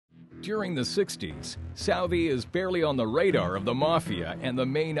During the 60s, Southie is barely on the radar of the Mafia and the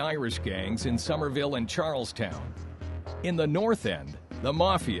main Irish gangs in Somerville and Charlestown. In the North End, the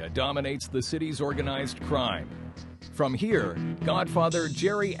Mafia dominates the city's organized crime. From here, Godfather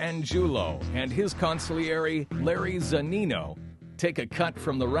Jerry Angiulo and his consigliere Larry Zanino take a cut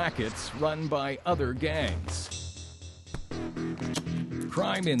from the rackets run by other gangs.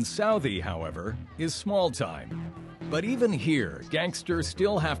 Crime in Southie, however, is small time. But even here, gangsters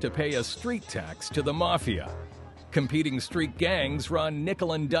still have to pay a street tax to the Mafia. Competing street gangs run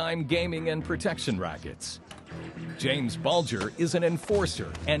nickel and dime gaming and protection rackets. James Bulger is an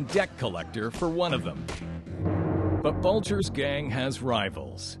enforcer and debt collector for one of them. But Bulger's gang has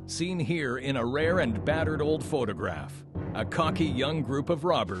rivals, seen here in a rare and battered old photograph. A cocky young group of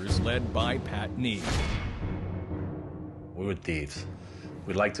robbers led by Pat Nee. We were thieves.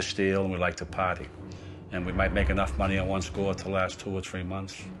 We like to steal and we like to party. And we might make enough money on one score to last 2 or 3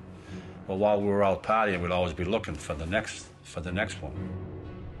 months. But while we were out partying, we'd always be looking for the next one.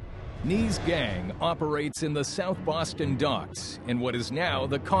 Nee's gang operates in the South Boston docks in what is now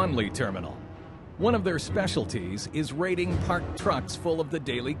the Conley Terminal. One of their specialties is raiding parked trucks full of the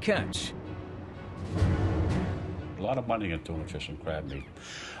daily catch. A lot of money in tuna fish and crab meat.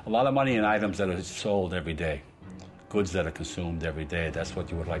 A lot of money in items that are sold every day. Goods that are consumed every day. That's what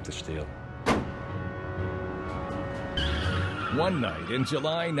you would like to steal. One night in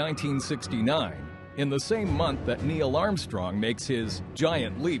July 1969, in the same month that Neil Armstrong makes his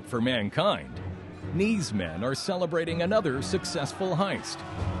giant leap for mankind, Nee's men are celebrating another successful heist.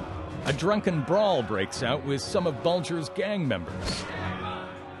 A drunken brawl breaks out with some of Bulger's gang members.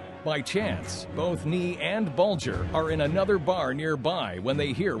 By chance, both Nee and Bulger are in another bar nearby when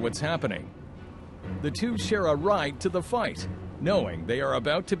they hear what's happening. The two share a ride to the fight, knowing they are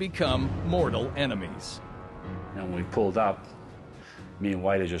about to become mortal enemies. And when we pulled up, me and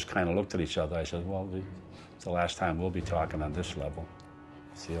Whitey just kind of looked at each other. I said, well, it's the last time we'll be talking on this level.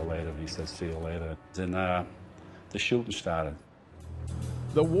 See you later. He said, see you later. Then the shooting started.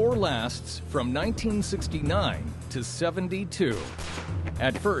 The war lasts from 1969 to 72.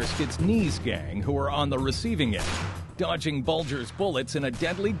 At first, it's Nee's gang who are on the receiving end, dodging Bulger's bullets in a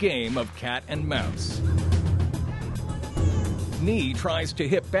deadly game of cat and mouse. Nee tries to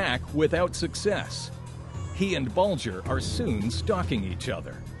hit back without success. He and Bulger are soon stalking each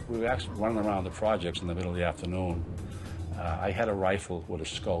other. We were actually running around the projects in the middle of the afternoon. I had a rifle with a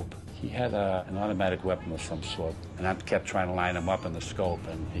scope. He had an automatic weapon of some sort, and I kept trying to line him up in the scope,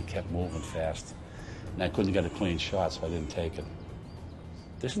 and he kept moving fast. And I couldn't get a clean shot, so I didn't take it.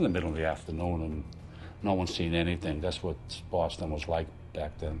 This is in the middle of the afternoon, and no one's seen anything. That's what Boston was like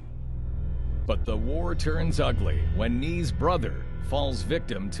back then. But the war turns ugly when Nee's brother falls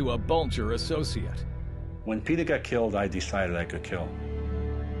victim to a Bulger associate. When Peter got killed, I decided I could kill,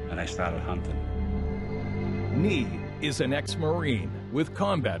 and I started hunting. Nee is an ex-Marine with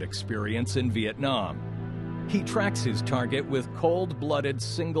combat experience in Vietnam. He tracks his target with cold-blooded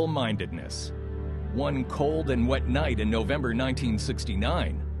single-mindedness. One cold and wet night in November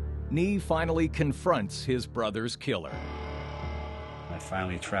 1969, Nee finally confronts his brother's killer. I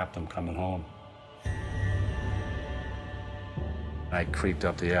finally trapped him coming home. I creeped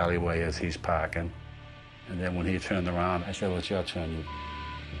up the alleyway as he's parking. And then when he turned around, I said, well, it's your turn.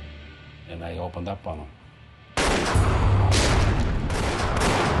 And I opened up on him.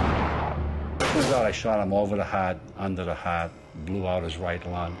 Turns out I shot him over the heart, under the heart, blew out his right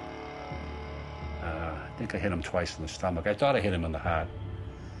lung. I think I hit him twice in the stomach. I thought I hit him in the heart.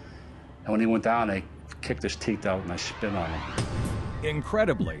 And when he went down, I kicked his teeth out and I spit on him.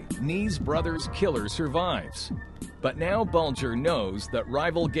 Incredibly, Nee's brother's killer survives. But now Bulger knows that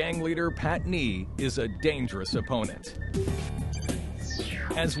rival gang leader Pat Nee is a dangerous opponent.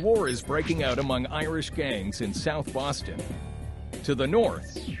 As war is breaking out among Irish gangs in South Boston, to the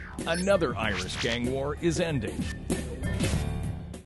north, another Irish gang war is ending.